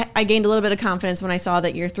think I gained a little bit of confidence when I saw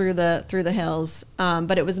that you're through the hills.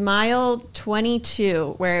 But it was mile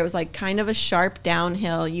 22 where it was like kind of a sharp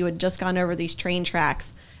downhill. You had just gone over these train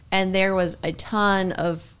tracks, and there was a ton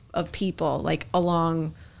of people like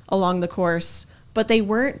along the course, but they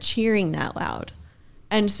weren't cheering that loud.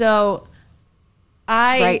 And so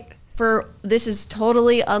this is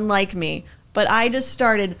totally unlike me, but I just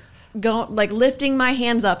started going like lifting my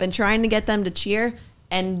hands up and trying to get them to cheer.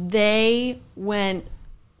 And they went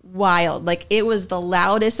wild. Like it was the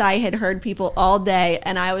loudest I had heard people all day.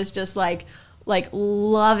 And I was just like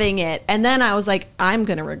loving it. And then I was like, I'm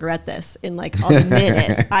going to regret this in like a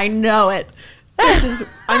minute. I know it.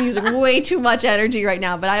 I'm using way too much energy right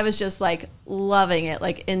now, but I was just like loving it,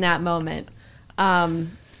 like in that moment. And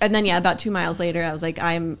then, yeah, about 2 miles later, I was like,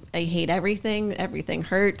 I hate everything. Everything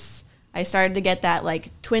hurts. I started to get that like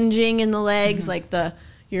twinging in the legs, like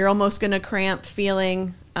you're almost going to cramp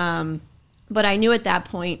feeling. But I knew at that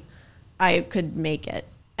point I could make it.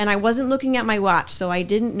 And I wasn't looking at my watch, so I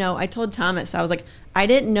didn't know. I told Thomas, I was like, I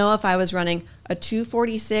didn't know if I was running a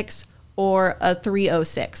 246 or a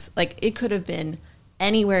 306. Like it could have been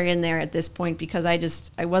anywhere in there at this point because I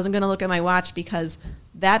wasn't going to look at my watch because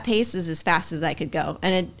that pace is as fast as I could go.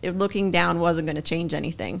 And looking down wasn't going to change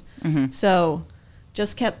anything. So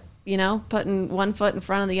just kept, you know, putting one foot in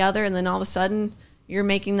front of the other. And then all of a sudden you're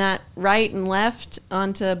making that right and left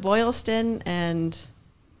onto Boylston. And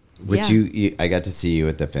I got to see you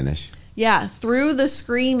at the finish. Yeah. Through the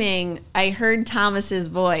screaming, I heard Thomas's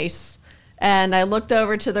voice, and I looked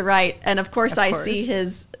over to the right. And of course. I see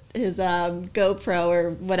his GoPro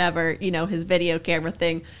or whatever, you know, his video camera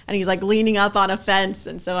thing. And he's like leaning up on a fence.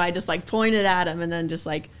 And so I just like pointed at him and then just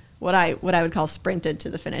like what I would call sprinted to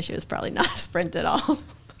the finish. It was probably not a sprint at all.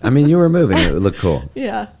 I mean, you were moving. It looked cool.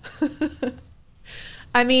 Yeah.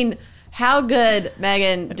 I mean, how good,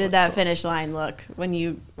 Megan, did that finish line look when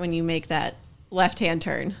you make that left-hand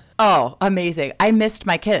turn? Oh, amazing. I missed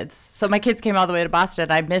my kids. So my kids came all the way to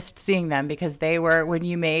Boston. I missed seeing them because they were, when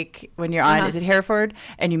you're on, is it Hereford?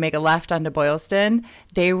 And you make a left onto Boylston,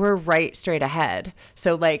 they were right straight ahead.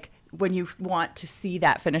 So like when you want to see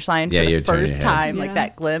that finish line Yeah, for you're the turning first your head. time, like Yeah.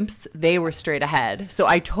 that glimpse, they were straight ahead. So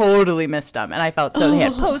I totally missed them. And I felt so they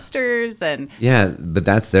had posters and Yeah, but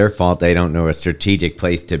that's their fault. They don't know a strategic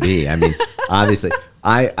place to be. I mean, obviously,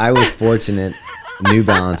 I was fortunate. New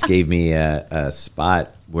Balance gave me a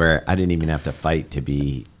spot where I didn't even have to fight to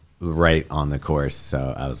be right on the course.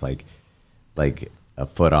 So I was like a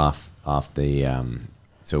foot off the.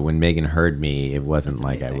 So when Megan heard me, it wasn't That's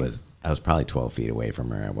like amazing. I was probably 12 feet away from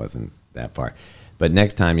her. I wasn't that far. But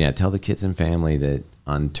next time, yeah, tell the kids and family that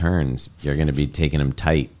on turns you're going to be taking them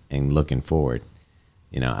tight and looking forward.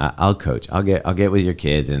 You know, I'll coach. I'll get with your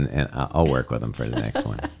kids and I'll work with them for the next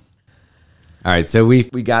one. All right, so we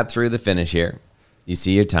got through the finish here. You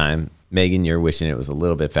see your time. Megan, you're wishing it was a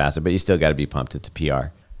little bit faster, but you still got to be pumped. It's a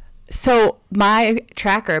PR. So my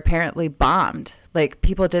tracker apparently bombed. Like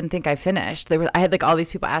people didn't think I finished. I had like all these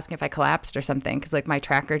people asking if I collapsed or something because like my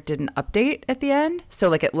tracker didn't update at the end. So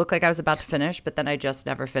like it looked like I was about to finish, but then I just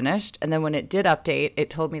never finished. And then when it did update, it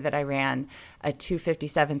told me that I ran a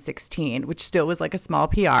 2:57.16, which still was like a small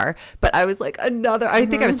PR. But I was like I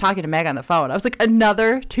think I was talking to Meg on the phone. I was like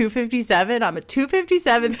another 2:57. I'm a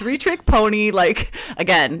 2:57 3-trick pony. Like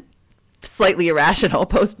again, slightly irrational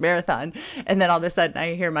post-marathon. And then all of a sudden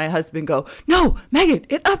I hear my husband go, "No, Megan,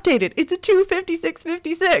 it updated. It's a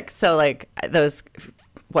 2:56.56." So like those,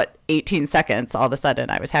 18 seconds, all of a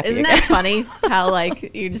sudden I was happy Isn't again. that funny how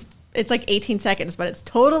like it's like 18 seconds, but it's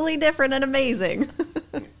totally different and amazing.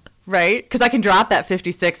 Right? Because I can drop that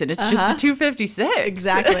 56 and it's just a 2:56.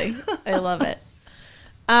 Exactly. I love it.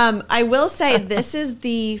 I will say this is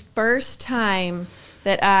the first time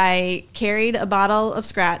that I carried a bottle of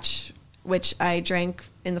Scratch, which I drank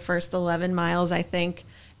in the first 11 miles, I think.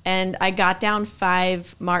 And I got down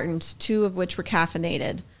 5 Martins, 2 of which were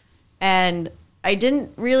caffeinated. And I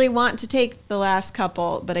didn't really want to take the last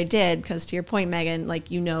couple, but I did because to your point, Megan,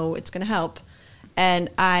 like, it's going to help. And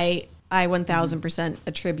I 1000%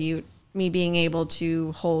 attribute me being able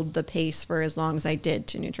to hold the pace for as long as I did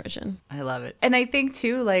to nutrition. I love it. And I think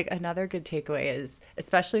too, like another good takeaway is,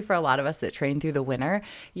 especially for a lot of us that train through the winter,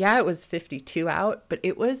 yeah, it was 52 out, but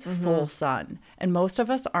it was full sun. And most of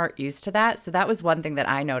us aren't used to that. So that was one thing that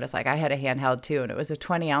I noticed. Like I had a handheld too, and it was a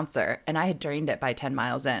 20 ouncer and I had drained it by 10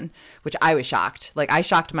 miles in, which I was shocked. Like I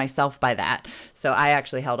shocked myself by that. So I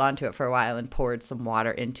actually held on to it for a while and poured some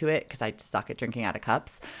water into it because I suck at drinking out of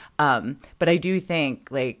cups. But I do think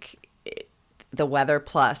like the weather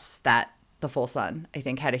plus the full sun, I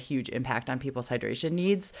think, had a huge impact on people's hydration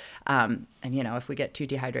needs. And, if we get too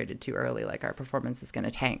dehydrated too early, like our performance is going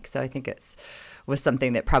to tank. So I think was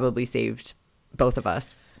something that probably saved both of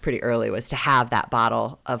us pretty early, was to have that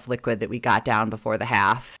bottle of liquid that we got down before the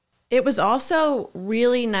half. It was also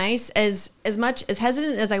really nice, as much as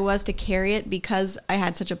hesitant as I was to carry it because I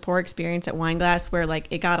had such a poor experience at Wineglass where like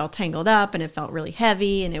it got all tangled up and it felt really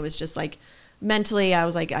heavy and it was just like mentally I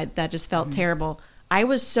was like that just felt terrible. I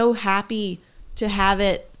was so happy to have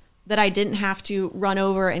it that I didn't have to run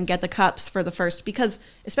over and get the cups for the first, because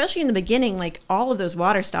especially in the beginning, like all of those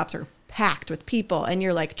water stops are packed with people and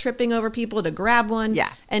you're like tripping over people to grab one.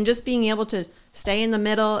 Yeah. And just being able to stay in the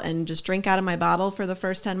middle and just drink out of my bottle for the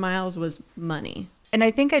first 10 miles was money. And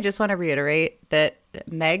I think I just want to reiterate that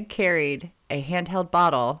Meg carried a handheld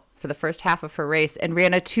bottle for the first half of her race and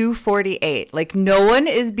ran a 2:48. Like no one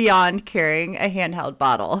is beyond carrying a handheld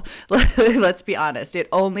bottle. Let's be honest. It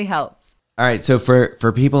only helps. All right, so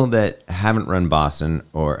for people that haven't run Boston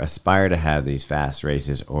or aspire to have these fast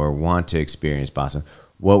races or want to experience Boston,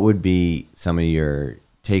 what would be some of your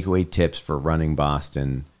takeaway tips for running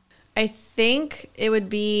Boston? I think it would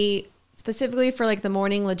be specifically for like the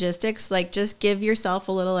morning logistics, like just give yourself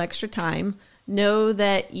a little extra time. Know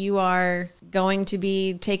that you are going to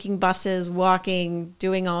be taking buses, walking,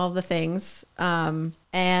 doing all the things,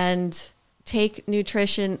 and take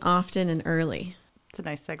nutrition often and early. It's a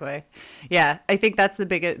nice segue. Yeah, I think that's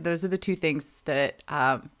those are the two things that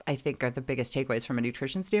I think are the biggest takeaways from a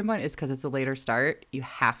nutrition standpoint, is because it's a later start. You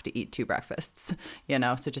have to eat 2 breakfasts,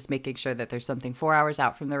 so just making sure that there's something 4 hours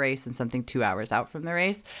out from the race and something 2 hours out from the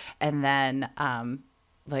race. And then,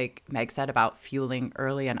 like Meg said about fueling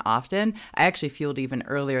early and often, I actually fueled even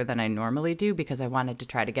earlier than I normally do because I wanted to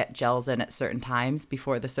try to get gels in at certain times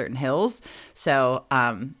before the certain hills. So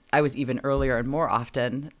I was even earlier and more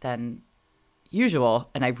often than usual,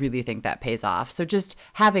 and I really think that pays off. So just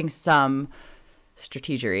having some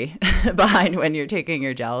strategery behind when you're taking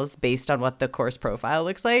your gels based on what the course profile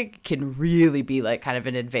looks like can really be like kind of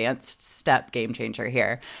an advanced step game changer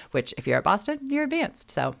here, which if you're at Boston, you're advanced.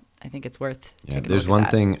 So I think it's worth taking There's a look one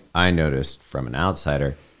at that. thing I noticed from an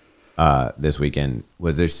outsider this weekend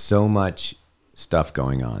was there's so much stuff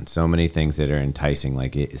going on, so many things that are enticing,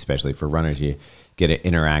 like especially for runners, you get to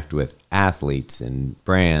interact with athletes and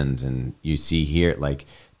brands, and you see here like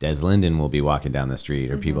Des Linden will be walking down the street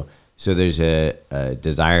or people. So there's a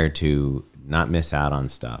desire to not miss out on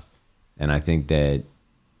stuff. And I think that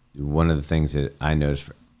one of the things that I noticed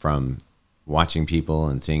from watching people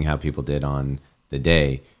and seeing how people did on the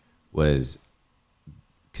day was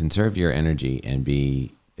conserve your energy and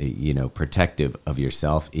be, protective of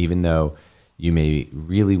yourself. Even though you may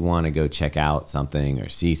really want to go check out something or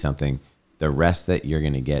see something, the rest that you're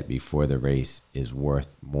going to get before the race is worth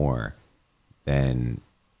more than,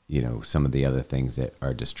 some of the other things that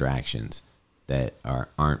are distractions that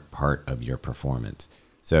aren't part of your performance.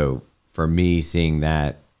 So for me, seeing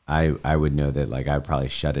that, I would know that like I'd probably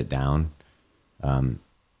shut it down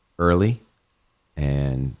early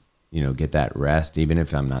and, get that rest, even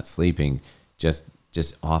if I'm not sleeping, just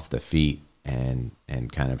off the feet and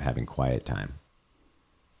kind of having quiet time.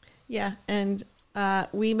 Yeah. And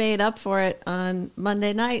we made up for it on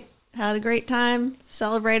Monday night. Had a great time,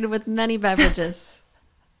 celebrated with many beverages.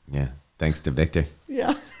 Yeah. Thanks to Victor.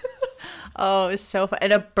 Yeah. Oh, it was so fun.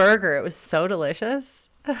 And a burger. It was so delicious.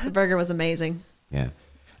 The burger was amazing. Yeah.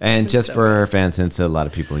 And just so for our fans, since a lot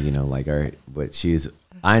of people, like what shoes,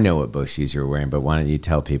 I know what both shoes you're wearing, but why don't you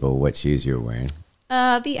tell people what shoes you're wearing?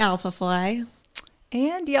 The Alpha Fly.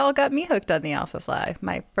 And y'all got me hooked on the Alpha Fly.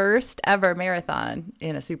 My first ever marathon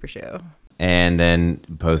in a super shoe. And then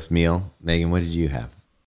post meal, Megan, what did you have?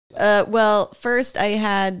 Well, first I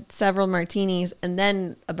had several martinis and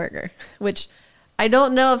then a burger, which I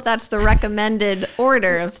don't know if that's the recommended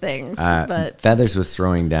order of things. But Feathers was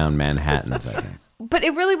throwing down Manhattans, I think. But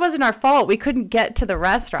it really wasn't our fault. We couldn't get to the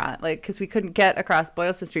restaurant, because we couldn't get across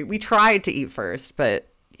Boylston Street. We tried to eat first, but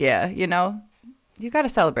yeah, you got to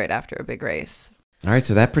celebrate after a big race. All right,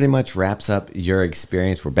 so that pretty much wraps up your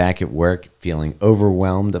experience. We're back at work, feeling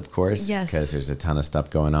overwhelmed, of course, yes, because there's a ton of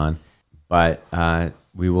stuff going on. But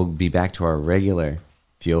we will be back to our regular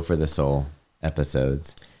Fuel for the Soul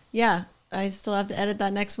episodes. Yeah, I still have to edit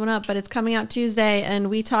that next one up, but it's coming out Tuesday,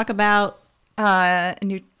 and we talk about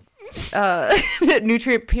nutrient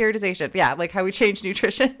periodization. Yeah, like how we change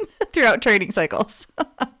nutrition throughout training cycles.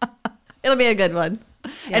 It'll be a good one.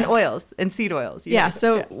 Yeah. And oils and seed oils. Yeah.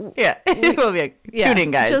 So yeah. It will be tune in,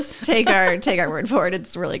 guys. Just take our word for it.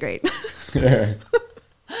 It's really great. It's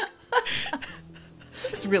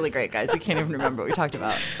really great, guys. We can't even remember what we talked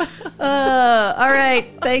about. All right.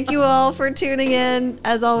 Thank you all for tuning in,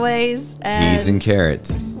 as always. Peas and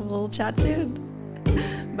carrots. We'll chat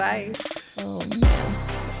soon. Bye.